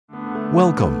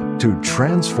Welcome to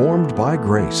Transformed by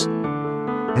Grace,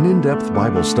 an in-depth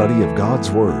Bible study of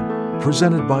God's Word,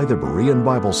 presented by the Berean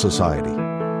Bible Society.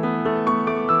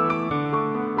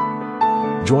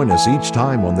 Join us each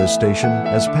time on this station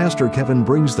as Pastor Kevin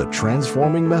brings the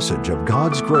transforming message of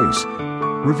God's grace,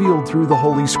 revealed through the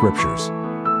Holy Scriptures.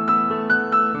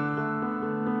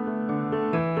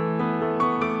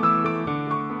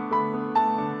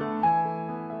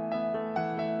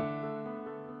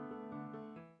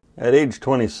 At age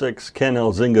 26, Ken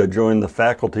Elzinga joined the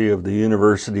faculty of the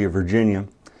University of Virginia.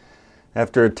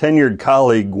 After a tenured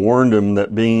colleague warned him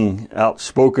that being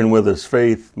outspoken with his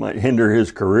faith might hinder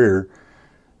his career,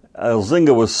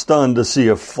 Elzinga was stunned to see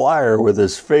a flyer with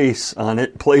his face on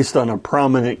it placed on a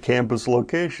prominent campus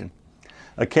location.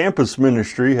 A campus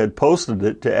ministry had posted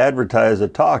it to advertise a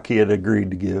talk he had agreed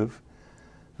to give.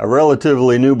 A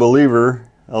relatively new believer,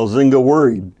 Elzinga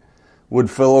worried.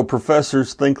 Would fellow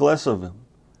professors think less of him?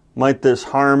 Might this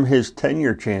harm his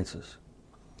tenure chances?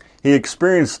 He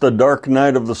experienced a dark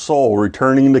night of the soul,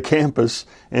 returning to campus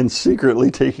and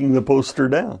secretly taking the poster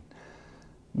down.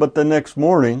 But the next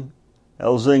morning,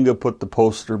 Elzinga put the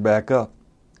poster back up.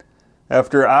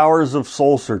 After hours of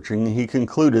soul-searching, he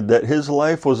concluded that his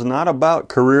life was not about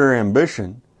career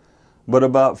ambition, but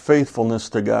about faithfulness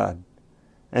to God,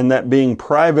 and that being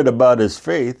private about his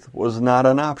faith was not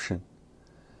an option.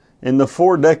 In the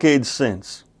 4 decades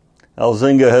since,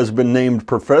 Elzinga has been named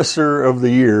Professor of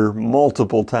the Year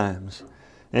multiple times,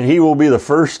 and he will be the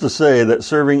first to say that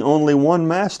serving only one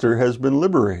master has been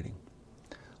liberating.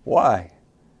 Why?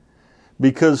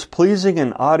 Because pleasing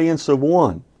an audience of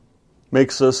one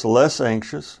makes us less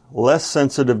anxious, less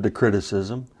sensitive to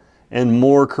criticism, and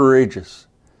more courageous.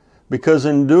 Because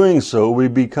in doing so, we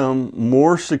become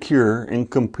more secure and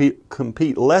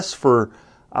compete less for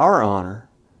our honor,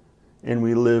 and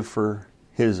we live for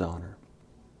His honor.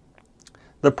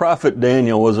 The prophet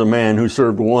Daniel was a man who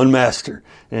served one master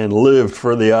and lived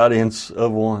for the audience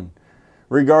of one,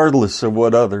 regardless of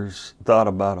what others thought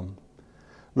about him.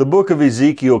 The book of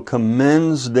Ezekiel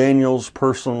commends Daniel's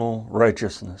personal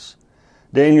righteousness.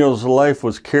 Daniel's life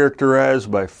was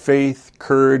characterized by faith,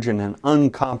 courage, and an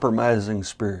uncompromising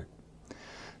spirit.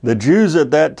 The Jews at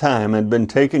that time had been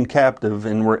taken captive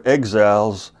and were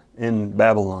exiles in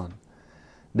Babylon.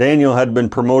 Daniel had been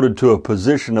promoted to a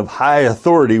position of high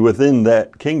authority within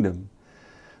that kingdom.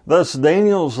 Thus,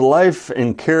 Daniel's life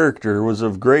and character was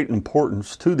of great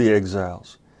importance to the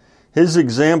exiles. His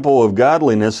example of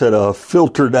godliness had a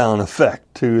filter-down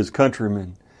effect to his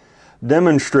countrymen,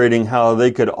 demonstrating how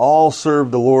they could all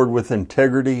serve the Lord with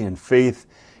integrity and faith,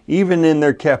 even in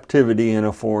their captivity in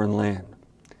a foreign land.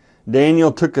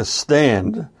 Daniel took a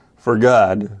stand for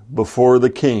God before the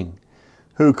king,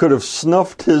 who could have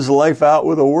snuffed his life out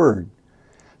with a word.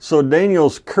 So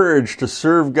Daniel's courage to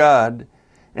serve God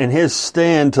and his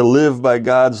stand to live by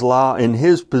God's law in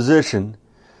his position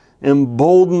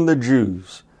emboldened the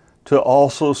Jews to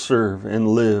also serve and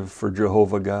live for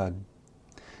Jehovah God.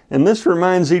 And this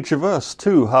reminds each of us,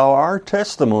 too, how our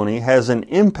testimony has an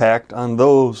impact on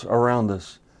those around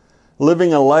us.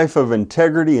 Living a life of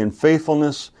integrity and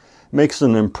faithfulness makes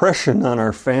an impression on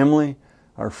our family,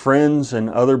 our friends, and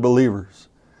other believers.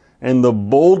 And the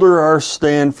bolder our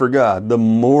stand for God, the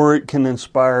more it can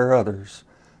inspire others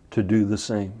to do the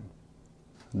same.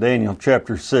 Daniel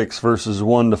chapter 6, verses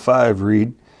 1 to 5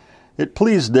 read, It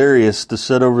pleased Darius to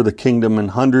set over the kingdom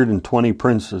 120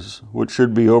 princes, which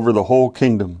should be over the whole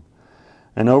kingdom,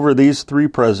 and over these 3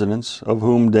 presidents, of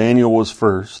whom Daniel was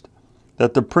first,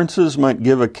 that the princes might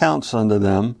give accounts unto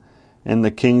them, and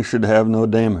the king should have no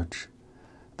damage.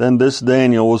 Then this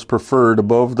Daniel was preferred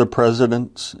above the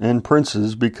presidents and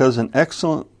princes because an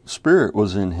excellent spirit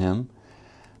was in him,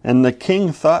 and the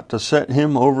king thought to set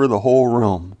him over the whole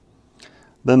realm.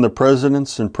 Then the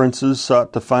presidents and princes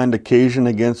sought to find occasion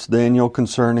against Daniel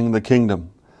concerning the kingdom,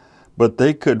 but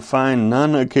they could find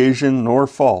none occasion nor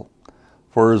fault,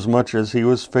 forasmuch as he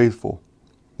was faithful,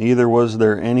 neither was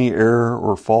there any error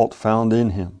or fault found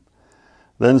in him.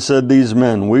 Then said these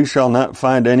men, We shall not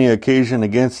find any occasion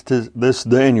against this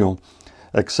Daniel,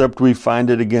 except we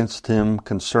find it against him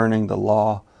concerning the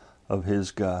law of his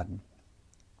God.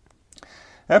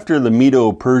 After the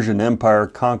Medo-Persian Empire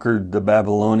conquered the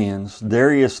Babylonians,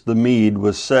 Darius the Mede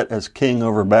was set as king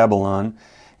over Babylon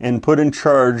and put in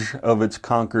charge of its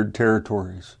conquered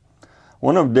territories.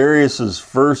 One of Darius's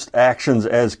first actions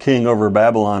as king over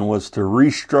Babylon was to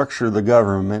restructure the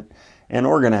government and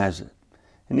organize it.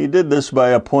 And he did this by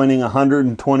appointing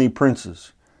 120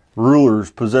 princes,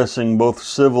 rulers possessing both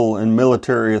civil and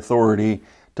military authority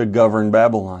to govern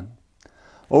Babylon.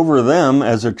 Over them,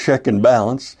 as a check and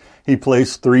balance, He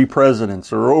placed 3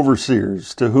 presidents or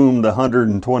overseers to whom the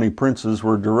 120 princes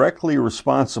were directly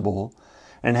responsible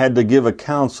and had to give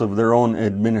accounts of their own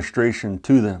administration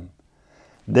to them.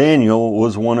 Daniel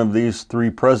was one of these 3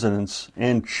 presidents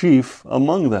and chief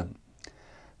among them.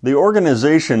 The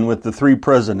organization with the 3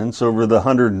 presidents over the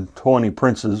 120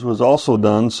 princes was also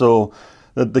done so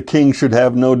that the king should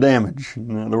have no damage.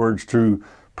 In other words, to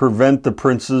prevent the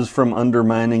princes from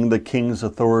undermining the king's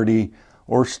authority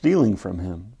or stealing from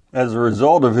him. As a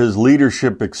result of his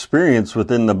leadership experience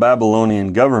within the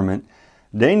Babylonian government,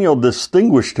 Daniel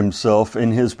distinguished himself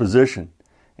in his position.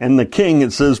 And the king,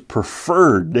 it says,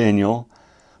 preferred Daniel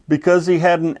because he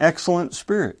had an excellent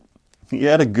spirit. He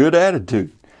had a good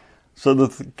attitude. So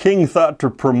the king thought to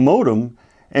promote him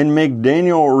and make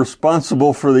Daniel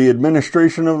responsible for the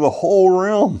administration of the whole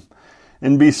realm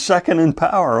and be second in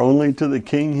power only to the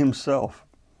king himself.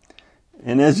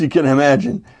 And as you can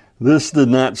imagine, this did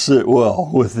not sit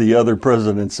well with the other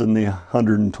presidents and the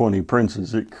 120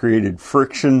 princes. It created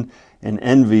friction and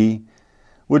envy,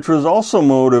 which was also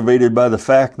motivated by the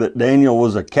fact that Daniel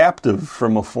was a captive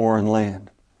from a foreign land.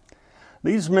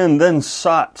 These men then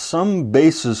sought some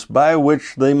basis by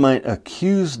which they might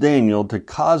accuse Daniel to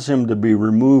cause him to be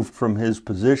removed from his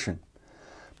position.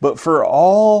 But for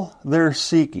all their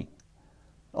seeking,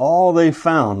 all they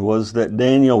found was that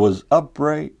Daniel was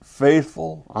upright,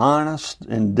 faithful, honest,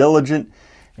 and diligent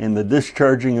in the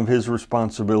discharging of his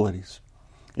responsibilities.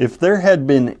 If there had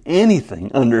been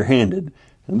anything underhanded,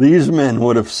 these men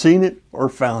would have seen it or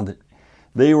found it.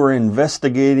 They were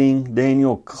investigating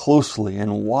Daniel closely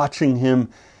and watching him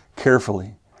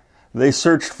carefully. They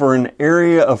searched for an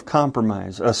area of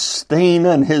compromise, a stain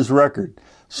on his record,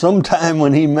 sometime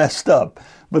when he messed up,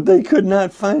 but they could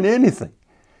not find anything.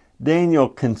 Daniel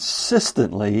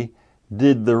consistently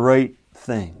did the right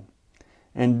thing.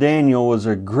 And Daniel was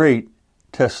a great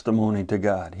testimony to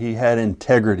God. He had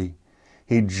integrity.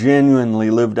 He genuinely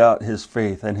lived out his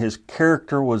faith, and his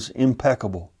character was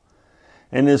impeccable.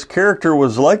 And his character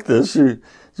was like this, as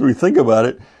we think about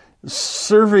it,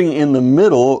 serving in the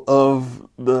middle of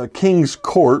the king's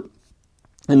court,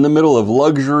 in the middle of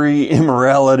luxury,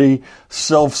 immorality,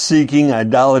 self-seeking,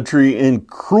 idolatry, and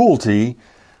cruelty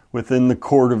within the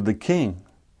court of the king.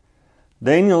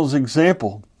 Daniel's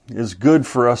example is good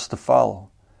for us to follow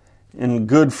and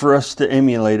good for us to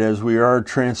emulate as we are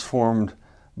transformed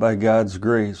by God's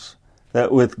grace.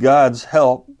 That with God's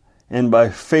help and by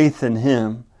faith in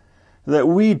Him, that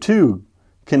we too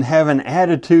can have an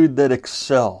attitude that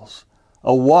excels,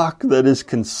 a walk that is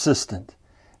consistent,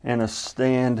 and a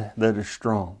stand that is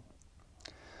strong.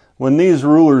 When these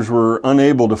rulers were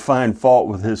unable to find fault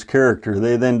with his character,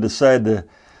 they then decided to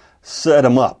set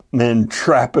him up and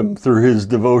trap him through his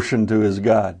devotion to his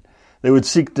God. They would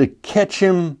seek to catch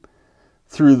him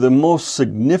through the most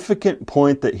significant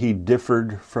point that he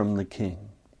differed from the king.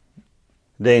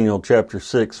 Daniel chapter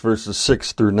 6, verses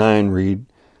 6 through 9 read,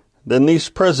 Then these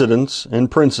presidents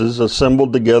and princes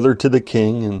assembled together to the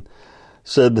king and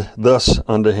said thus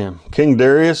unto him, King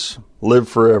Darius, live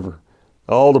forever.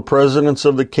 All the presidents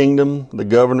of the kingdom, the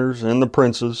governors and the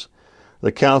princes,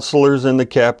 the counselors and the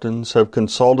captains have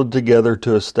consulted together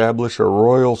to establish a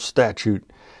royal statute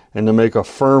and to make a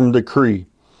firm decree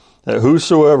that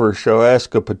whosoever shall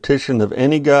ask a petition of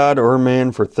any god or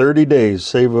man for 30 days,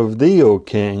 save of thee, O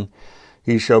king,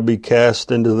 he shall be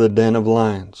cast into the den of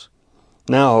lions.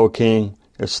 Now, O king,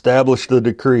 establish the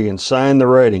decree and sign the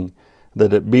writing,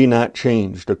 that it be not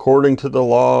changed, according to the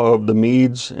law of the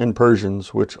Medes and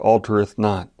Persians, which altereth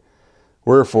not.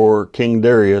 Wherefore King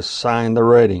Darius signed the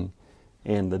writing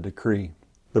and the decree.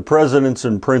 The presidents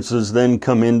and princes then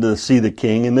come in to see the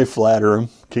king, and they flatter him.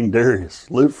 King Darius,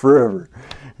 live forever.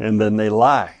 And then they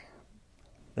lie.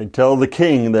 They tell the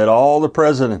king that all the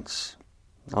presidents,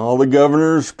 all the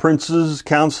governors, princes,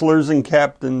 counselors, and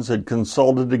captains had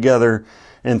consulted together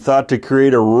and thought to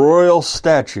create a royal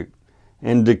statute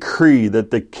and decree that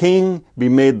the king be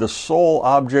made the sole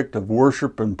object of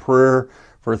worship and prayer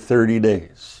for 30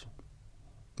 days.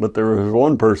 But there was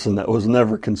one person that was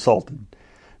never consulted.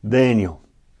 Daniel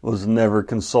was never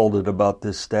consulted about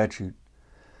this statute.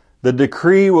 The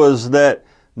decree was that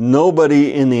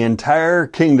nobody in the entire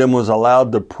kingdom was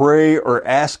allowed to pray or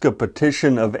ask a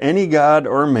petition of any god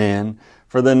or man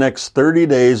for the next 30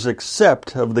 days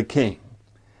except of the king.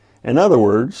 In other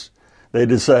words, they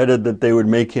decided that they would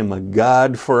make him a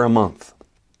god for a month.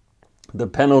 The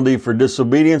penalty for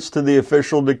disobedience to the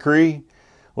official decree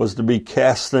was to be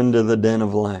cast into the den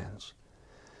of lions.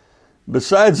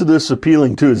 Besides this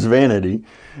appealing to his vanity,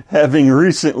 having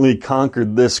recently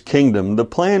conquered this kingdom, the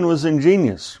plan was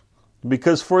ingenious,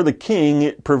 because for the king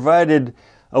it provided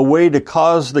a way to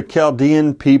cause the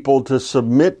Chaldean people to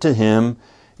submit to him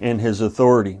and his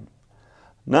authority.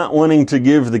 Not wanting to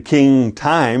give the king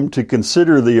time to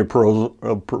consider the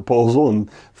proposal and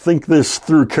think this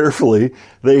through carefully,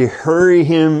 they hurry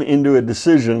him into a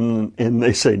decision and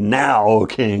they say, "Now, O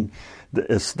king,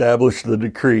 establish the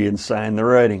decree and sign the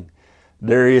writing."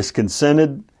 Darius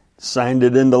consented, signed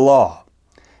it into law.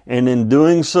 And in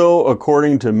doing so,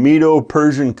 according to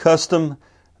Medo-Persian custom,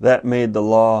 that made the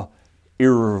law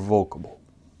irrevocable.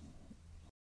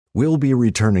 We'll be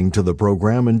returning to the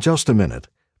program in just a minute.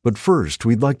 But first,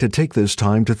 we'd like to take this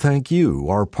time to thank you,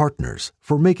 our partners,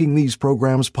 for making these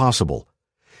programs possible.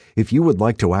 If you would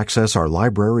like to access our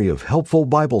library of helpful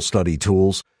Bible study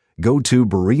tools, go to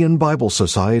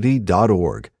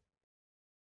BereanBibleSociety.org.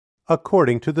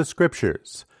 According to the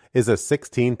Scriptures is a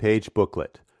 16-page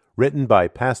booklet written by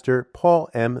Pastor Paul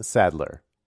M. Sadler.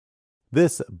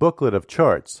 This booklet of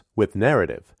charts with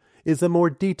narrative is a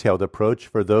more detailed approach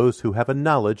for those who have a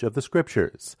knowledge of the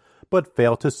Scriptures, but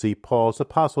fail to see Paul's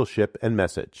apostleship and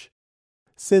message.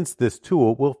 Since this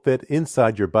tool will fit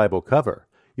inside your Bible cover,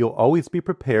 you'll always be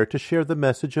prepared to share the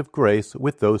message of grace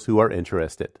with those who are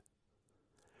interested.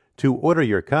 To order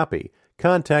your copy,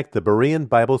 contact the Berean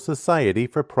Bible Society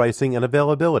for pricing and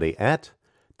availability at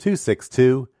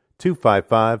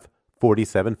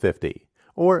 262-255-4750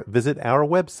 or visit our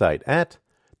website at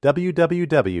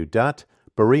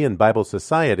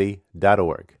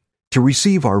www.BereanBibleSociety.org. To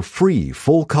receive our free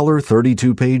full-color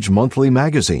 32-page monthly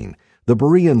magazine, The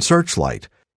Berean Searchlight,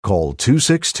 call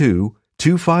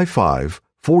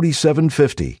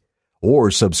 262-255-4750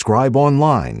 or subscribe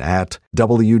online at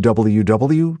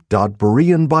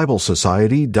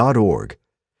www.BereanBibleSociety.org.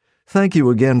 Thank you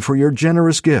again for your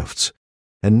generous gifts.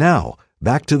 And now,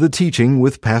 back to the teaching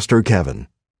with Pastor Kevin.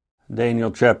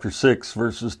 Daniel chapter 6,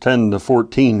 verses 10 to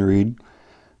 14 read,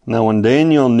 "Now when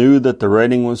Daniel knew that the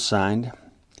writing was signed,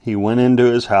 he went into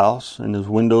his house, and his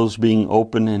windows being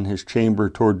open in his chamber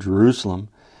toward Jerusalem,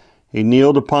 he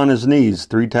kneeled upon his knees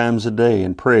 3 times a day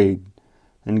and prayed,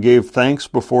 and gave thanks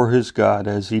before his God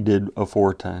as he did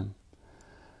aforetime.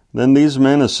 Then these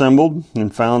men assembled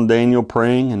and found Daniel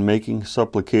praying and making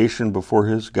supplication before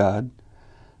his God.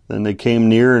 Then they came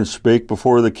near and spake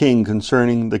before the king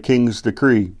concerning the king's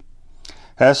decree.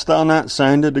 Hast thou not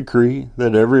signed a decree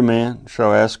that every man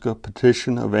shall ask a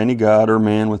petition of any god or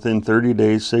man within 30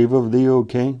 days, save of thee, O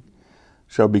king,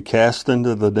 shall be cast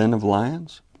into the den of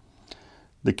lions?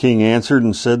 The king answered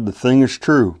and said, The thing is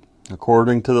true,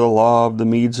 according to the law of the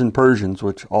Medes and Persians,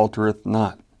 which altereth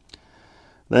not.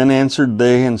 Then answered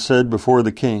they and said before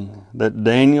the king, that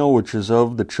Daniel, which is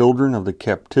of the children of the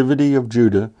captivity of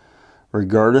Judah,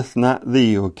 regardeth not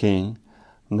thee, O king,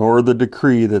 nor the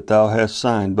decree that thou hast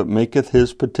signed, but maketh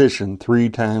his petition 3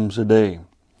 times a day.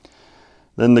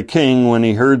 Then the king, when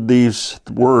he heard these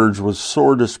words, was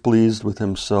sore displeased with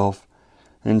himself,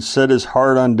 and set his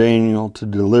heart on Daniel to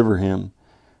deliver him,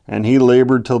 and he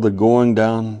labored till the going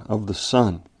down of the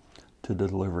sun to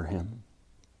deliver him."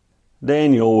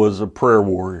 Daniel was a prayer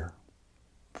warrior.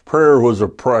 Prayer was a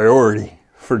priority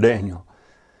for Daniel.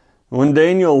 When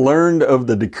Daniel learned of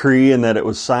the decree and that it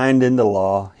was signed into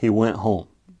law, he went home.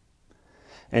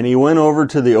 And he went over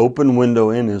to the open window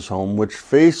in his home, which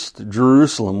faced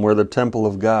Jerusalem, where the temple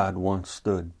of God once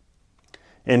stood.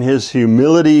 In his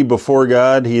humility before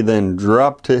God, he then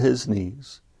dropped to his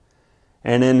knees.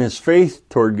 And in his faith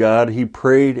toward God, he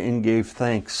prayed and gave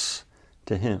thanks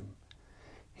to him.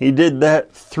 He did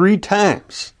that 3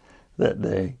 times that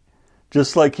day,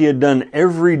 just like he had done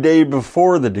every day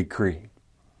before the decree.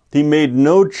 He made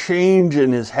no change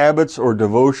in his habits or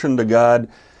devotion to God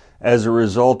as a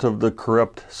result of the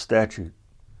corrupt statute.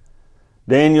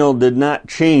 Daniel did not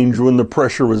change when the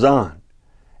pressure was on.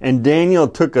 And Daniel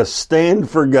took a stand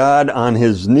for God on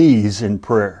his knees in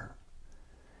prayer.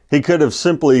 He could have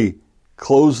simply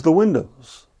closed the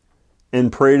windows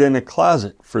and prayed in a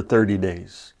closet for 30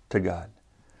 days to God.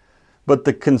 But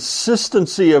the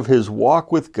consistency of his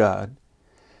walk with God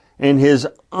and his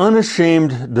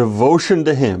unashamed devotion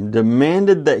to him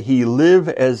demanded that he live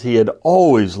as he had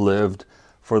always lived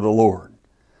for the Lord.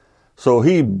 So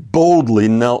he boldly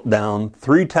knelt down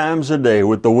 3 times a day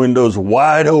with the windows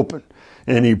wide open,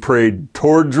 and he prayed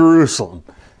toward Jerusalem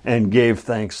and gave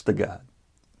thanks to God.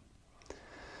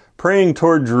 Praying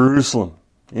toward Jerusalem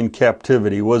in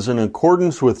captivity was in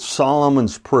accordance with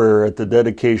Solomon's prayer at the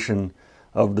dedication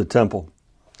of the temple.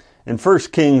 In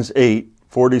 1 Kings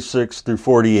 8:46 through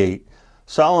 48,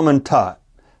 Solomon taught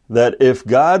that if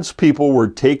God's people were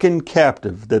taken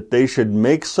captive, that they should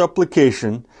make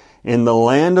supplication in the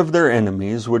land of their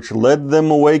enemies, which led them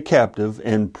away captive,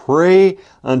 and pray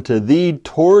unto thee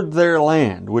toward their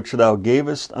land, which thou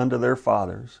gavest unto their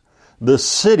fathers, the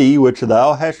city which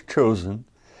thou hast chosen,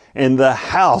 and the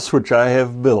house which I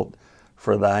have built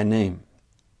for thy name.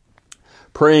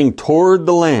 Praying toward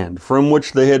the land from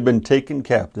which they had been taken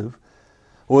captive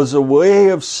was a way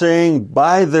of saying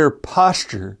by their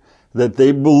posture that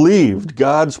they believed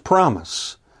God's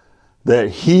promise that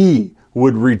He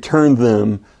would return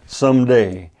them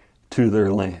someday to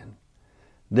their land.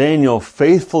 Daniel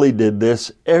faithfully did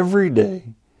this every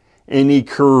day, and he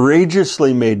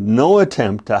courageously made no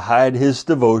attempt to hide his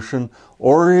devotion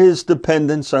or his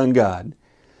dependence on God,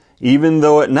 even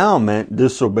though it now meant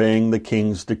disobeying the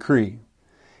king's decree.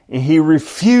 And he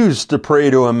refused to pray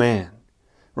to a man,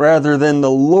 rather than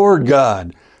the Lord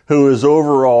God, who is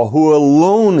over all, who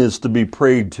alone is to be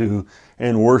prayed to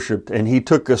and worshiped, and he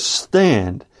took a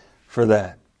stand for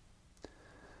that.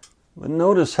 But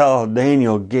notice how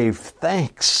Daniel gave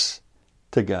thanks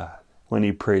to God when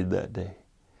he prayed that day.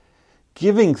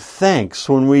 Giving thanks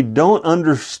when we don't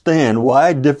understand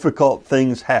why difficult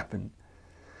things happen.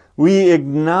 We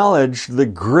acknowledge the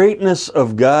greatness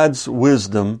of God's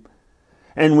wisdom,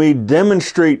 and we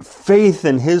demonstrate faith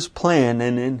in His plan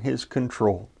and in His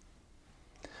control.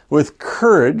 With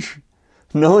courage,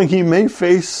 knowing he may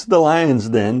face the lion's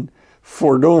den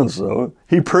for doing so,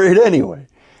 he prayed anyway.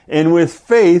 And with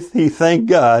faith, he thanked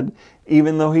God,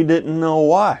 even though he didn't know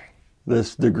why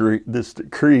this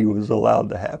decree was allowed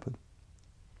to happen.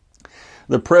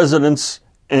 The presidents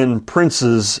and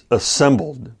princes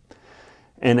assembled,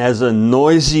 and as a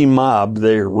noisy mob,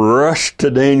 they rushed to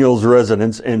Daniel's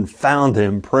residence and found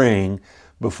him praying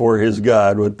before his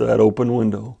God with that open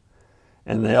window.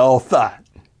 And they all thought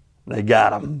they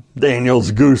got him.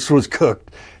 Daniel's goose was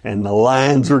cooked, and the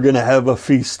lions were going to have a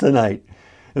feast tonight.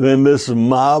 And then this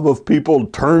mob of people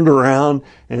turned around,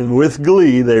 and with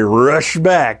glee they rushed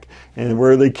back and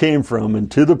where they came from and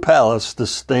to the palace to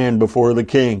stand before the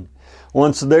king.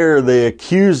 Once there, they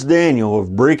accused Daniel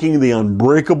of breaking the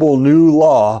unbreakable new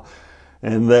law,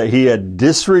 and that he had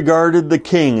disregarded the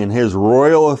king and his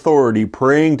royal authority,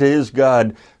 praying to his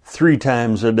God 3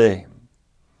 times a day.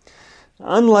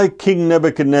 Unlike King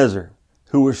Nebuchadnezzar,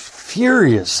 who was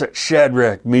furious at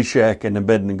Shadrach, Meshach, and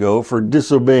Abednego for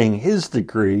disobeying his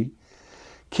decree,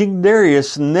 King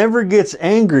Darius never gets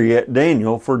angry at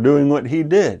Daniel for doing what he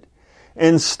did.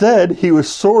 Instead, he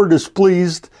was sore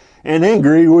displeased and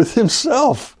angry with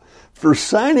himself for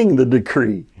signing the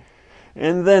decree.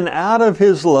 And then out of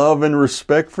his love and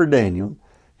respect for Daniel,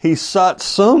 he sought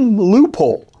some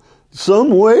loophole, some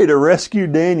way to rescue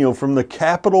Daniel from the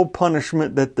capital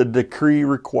punishment that the decree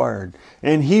required.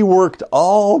 And he worked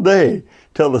all day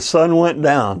till the sun went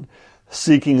down,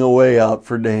 seeking a way out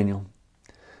for Daniel.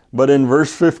 But in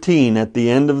verse 15, at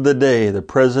the end of the day, the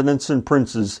presidents and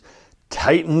princes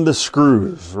tightened the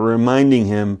screws, reminding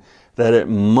him that it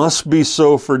must be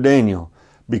so for Daniel,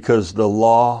 because the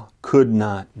law could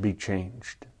not be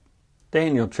changed.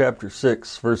 Daniel chapter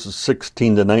 6, verses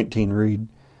 16 to 19 read,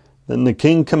 Then the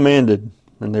king commanded,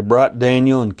 and they brought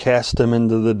Daniel and cast him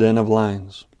into the den of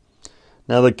lions.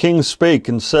 Now the king spake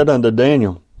and said unto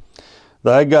Daniel,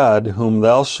 Thy God, whom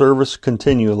thou servest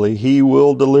continually, he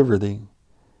will deliver thee.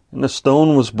 And a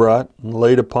stone was brought and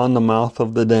laid upon the mouth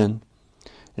of the den.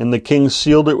 And the king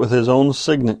sealed it with his own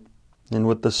signet, and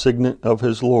with the signet of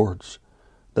his lords,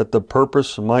 that the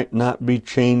purpose might not be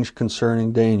changed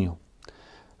concerning Daniel.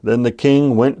 Then the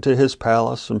king went to his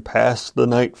palace and passed the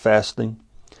night fasting.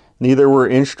 Neither were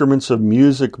instruments of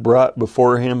music brought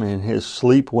before him, and his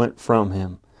sleep went from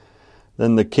him.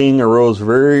 Then the king arose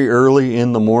very early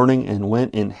in the morning and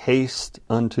went in haste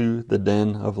unto the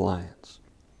den of lions.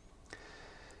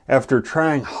 After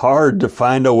trying hard to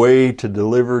find a way to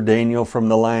deliver Daniel from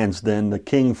the lion's den, the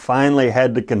king finally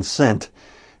had to consent,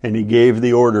 and he gave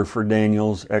the order for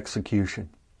Daniel's execution.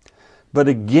 But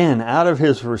again, out of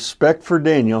his respect for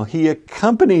Daniel, he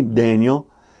accompanied Daniel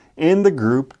and the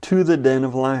group to the den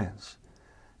of lions.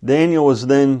 Daniel was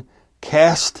then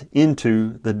cast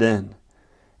into the den,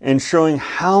 and showing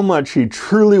how much he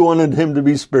truly wanted him to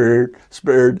be spared,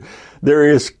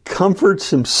 Darius comforts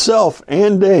himself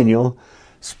and Daniel,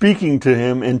 speaking to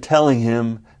him and telling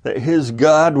him that his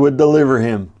God would deliver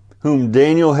him, whom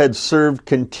Daniel had served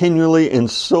continually and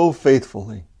so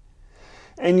faithfully.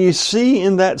 And you see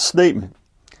in that statement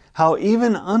how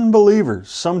even unbelievers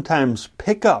sometimes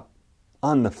pick up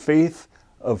on the faith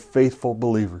of faithful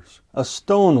believers. A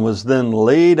stone was then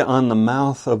laid on the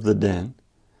mouth of the den.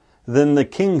 Then the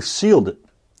king sealed it,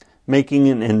 making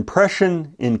an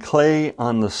impression in clay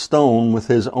on the stone with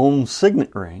his own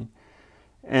signet ring.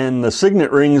 and the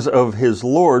signet rings of his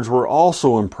lords were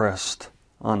also impressed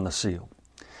on the seal.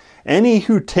 Any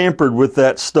who tampered with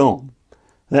that stone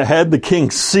that had the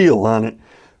king's seal on it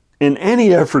in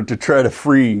any effort to try to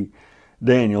free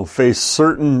Daniel faced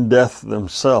certain death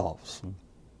themselves.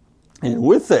 And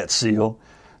with that seal,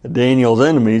 Daniel's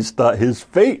enemies thought his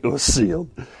fate was sealed.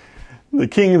 The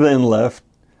king then left,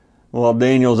 while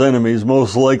Daniel's enemies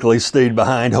most likely stayed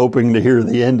behind, hoping to hear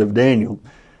the end of Daniel.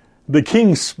 The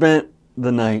king spent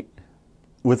the night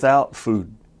without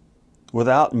food,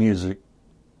 without music,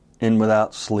 and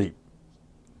without sleep.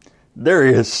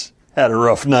 Darius had a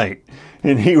rough night,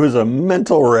 and he was a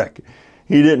mental wreck.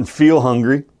 He didn't feel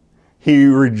hungry. He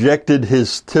rejected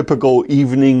his typical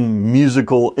evening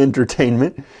musical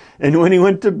entertainment, and when he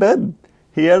went to bed,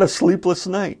 he had a sleepless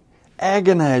night,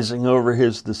 agonizing over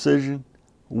his decision,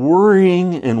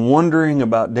 worrying and wondering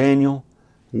about Daniel,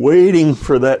 waiting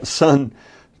for that sun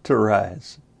to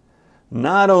rise.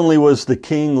 Not only was the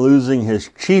king losing his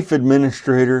chief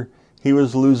administrator, he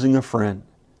was losing a friend.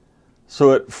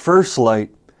 So at first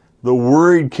light, the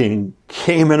worried king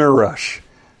came in a rush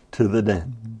to the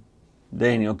den.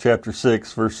 Daniel chapter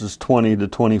 6 verses 20 to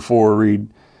 24 read,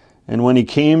 "And when he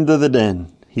came to the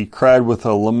den, he cried with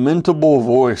a lamentable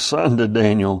voice unto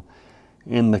Daniel.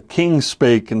 And the king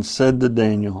spake and said to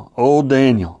Daniel, O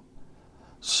Daniel,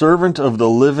 servant of the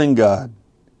living God,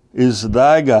 is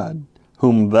thy God,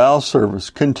 whom thou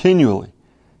servest continually,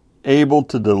 able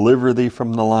to deliver thee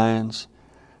from the lions?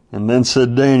 And then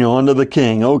said Daniel unto the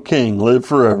king, O king, live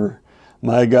forever.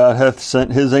 My God hath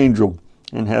sent his angel,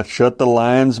 and hath shut the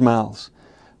lions' mouths,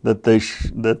 that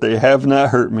they have not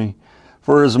hurt me.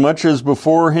 For as much as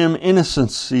before him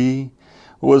innocency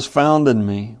was found in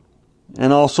me,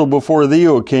 and also before thee,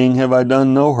 O king, have I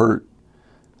done no hurt.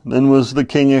 Then was the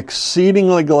king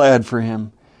exceedingly glad for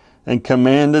him, and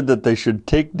commanded that they should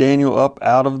take Daniel up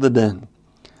out of the den.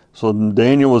 So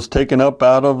Daniel was taken up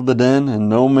out of the den, and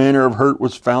no manner of hurt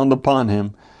was found upon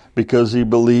him, because he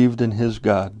believed in his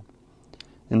God.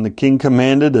 And the king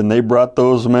commanded, and they brought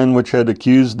those men which had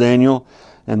accused Daniel,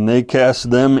 and they cast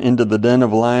them into the den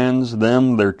of lions,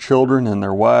 them, their children, and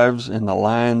their wives, and the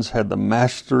lions had the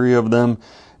mastery of them,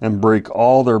 and brake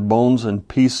all their bones in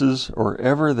pieces, or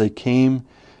ever they came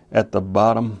at the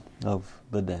bottom of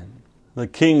the den. The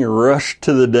king rushed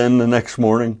to the den the next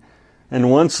morning, and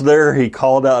once there he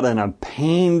called out in a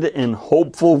pained and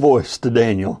hopeful voice to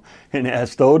Daniel, and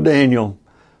asked, O Daniel,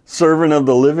 servant of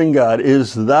the living God,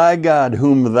 is thy God,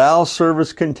 whom thou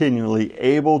servest continually,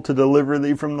 able to deliver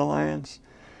thee from the lions?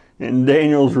 And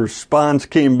Daniel's response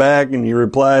came back, and he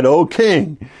replied, O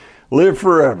king, live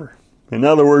forever. In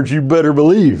other words, you better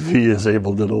believe he is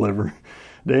able to deliver.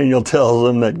 Daniel tells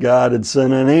them that God had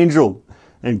sent an angel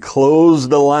and closed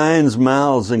the lions'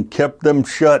 mouths and kept them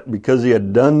shut because he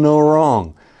had done no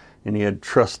wrong and he had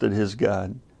trusted his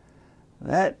God.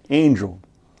 That angel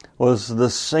was the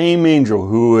same angel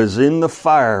who was in the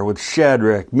fire with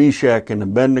Shadrach, Meshach, and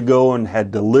Abednego and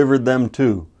had delivered them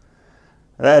too.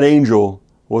 That angel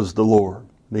was the Lord,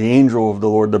 the angel of the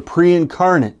Lord, the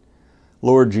pre-incarnate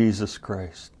Lord Jesus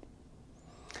Christ.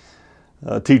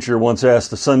 A teacher once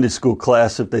asked a Sunday school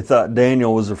class if they thought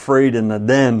Daniel was afraid in the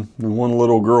den, and one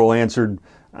little girl answered,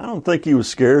 I don't think he was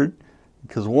scared,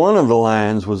 because one of the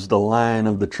lions was the lion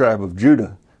of the tribe of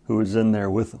Judah who was in there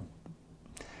with him.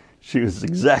 She was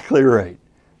exactly right.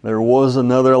 There was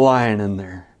another lion in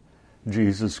there,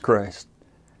 Jesus Christ.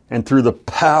 And through the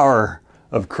power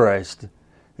of Christ,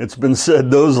 it's been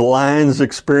said those lions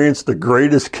experienced the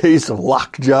greatest case of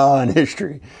lockjaw in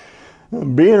history.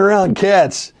 Being around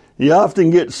cats, you often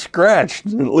get scratched,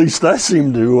 at least I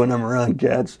seem to when I'm around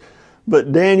cats.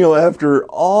 But Daniel, after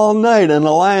all night in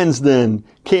the lion's den,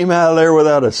 came out of there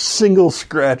without a single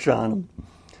scratch on him.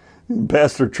 And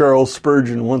Pastor Charles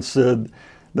Spurgeon once said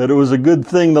that it was a good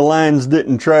thing the lions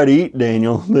didn't try to eat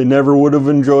Daniel. They never would have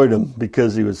enjoyed him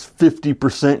because he was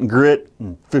 50% grit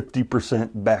and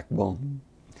 50% backbone.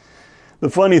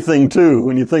 The funny thing, too,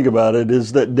 when you think about it,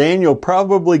 is that Daniel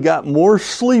probably got more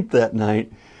sleep that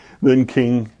night than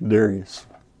King Darius.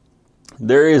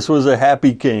 Darius was a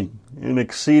happy king and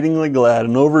exceedingly glad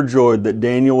and overjoyed that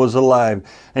Daniel was alive.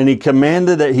 And he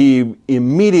commanded that he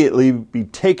immediately be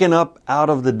taken up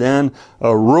out of the den.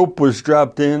 A rope was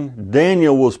dropped in.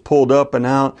 Daniel was pulled up and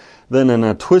out. Then in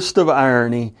a twist of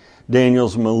irony,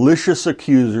 Daniel's malicious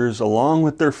accusers, along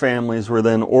with their families, were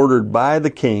then ordered by the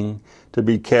king to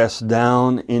be cast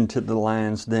down into the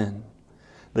lion's den.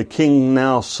 The king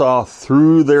now saw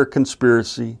through their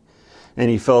conspiracy, and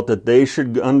he felt that they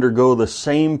should undergo the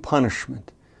same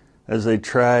punishment as they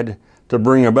tried to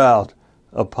bring about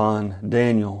upon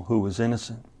Daniel, who was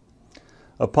innocent.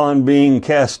 Upon being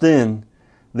cast in,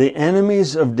 The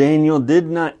enemies of Daniel did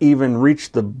not even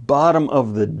reach the bottom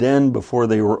of the den before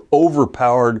they were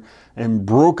overpowered and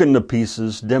broken to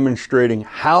pieces, demonstrating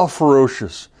how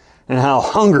ferocious and how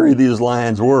hungry these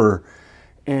lions were.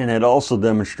 And it also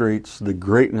demonstrates the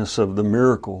greatness of the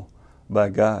miracle by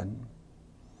God.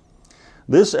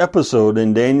 This episode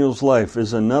in Daniel's life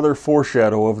is another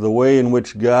foreshadow of the way in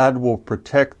which God will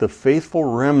protect the faithful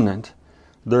remnant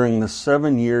during the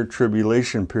 7-year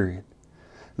tribulation period.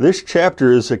 This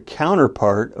chapter is a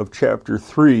counterpart of chapter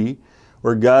 3,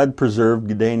 where God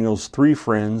preserved Daniel's 3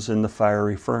 friends in the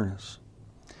fiery furnace.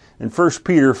 In 1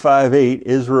 Peter 5:8,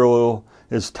 Israel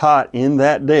is taught in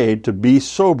that day to be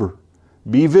sober,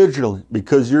 be vigilant,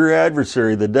 because your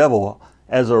adversary, the devil,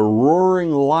 as a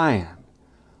roaring lion,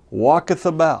 walketh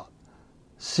about,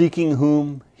 seeking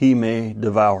whom he may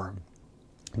devour.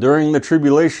 During the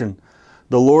tribulation,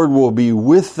 the Lord will be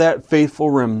with that faithful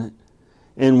remnant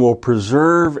and will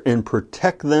preserve and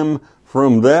protect them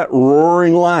from that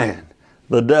roaring lion,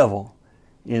 the devil,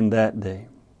 in that day.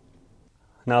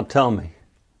 Now tell me,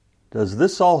 does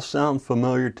this all sound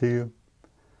familiar to you?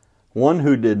 One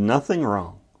who did nothing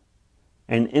wrong,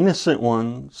 an innocent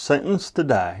one sentenced to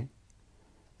die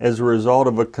as a result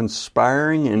of a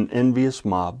conspiring and envious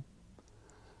mob,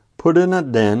 put in a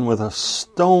den with a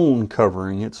stone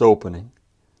covering its opening,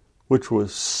 which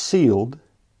was sealed,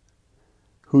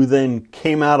 who then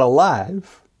came out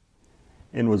alive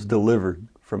and was delivered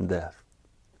from death.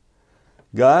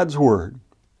 God's Word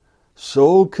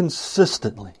so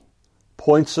consistently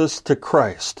points us to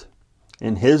Christ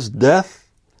in His death,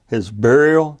 His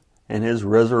burial, and His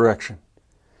resurrection.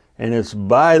 And it's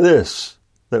by this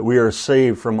that we are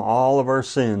saved from all of our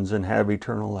sins and have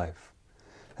eternal life.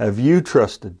 Have you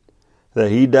trusted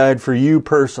that He died for you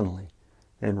personally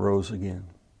and rose again?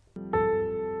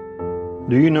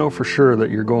 Do you know for sure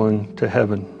that you're going to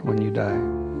heaven when you die?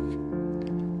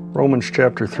 Romans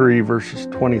chapter 3 verses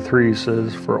 23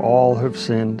 says, "For all have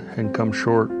sinned and come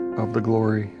short of the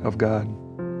glory of God."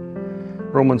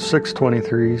 Romans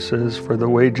 6:23 says, "For the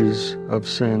wages of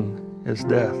sin is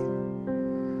death."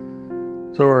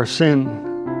 So our sin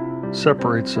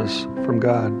separates us from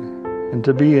God, and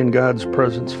to be in God's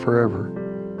presence forever,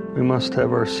 we must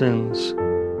have our sins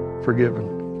forgiven.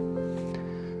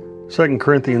 2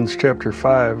 Corinthians chapter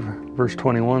 5 verse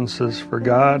 21 says, "For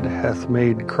God hath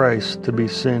made Christ to be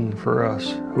sin for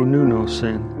us, who knew no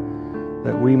sin,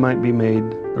 that we might be made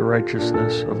the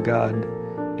righteousness of God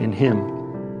in Him."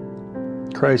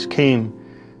 Christ came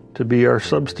to be our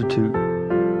substitute.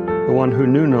 The one who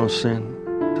knew no sin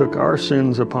took our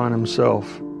sins upon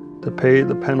Himself to pay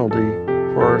the penalty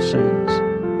for our sins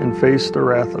and face the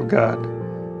wrath of God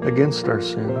against our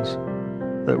sins,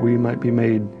 that we might be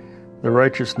made the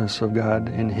righteousness of God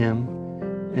in Him,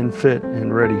 and fit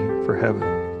and ready for heaven.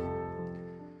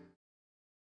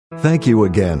 Thank you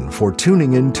again for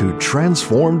tuning in to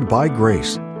Transformed by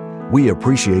Grace. We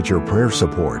appreciate your prayer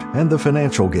support and the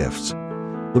financial gifts.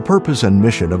 The purpose and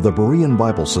mission of the Berean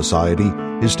Bible Society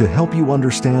is to help you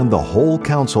understand the whole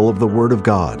counsel of the Word of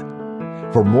God.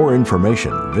 For more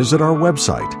information, visit our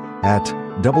website at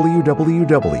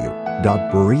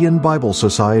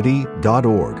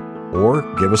www.bereanbiblesociety.org or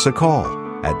give us a call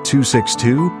at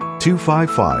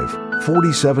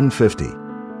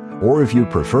 262-255-4750. Or if you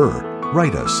prefer,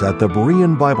 write us at the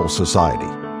Berean Bible Society,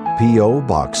 P.O.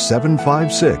 Box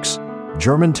 756,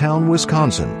 Germantown,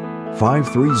 Wisconsin,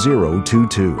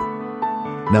 53022.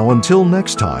 Now until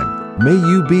next time, may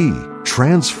you be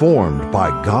transformed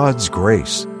by God's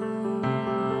grace.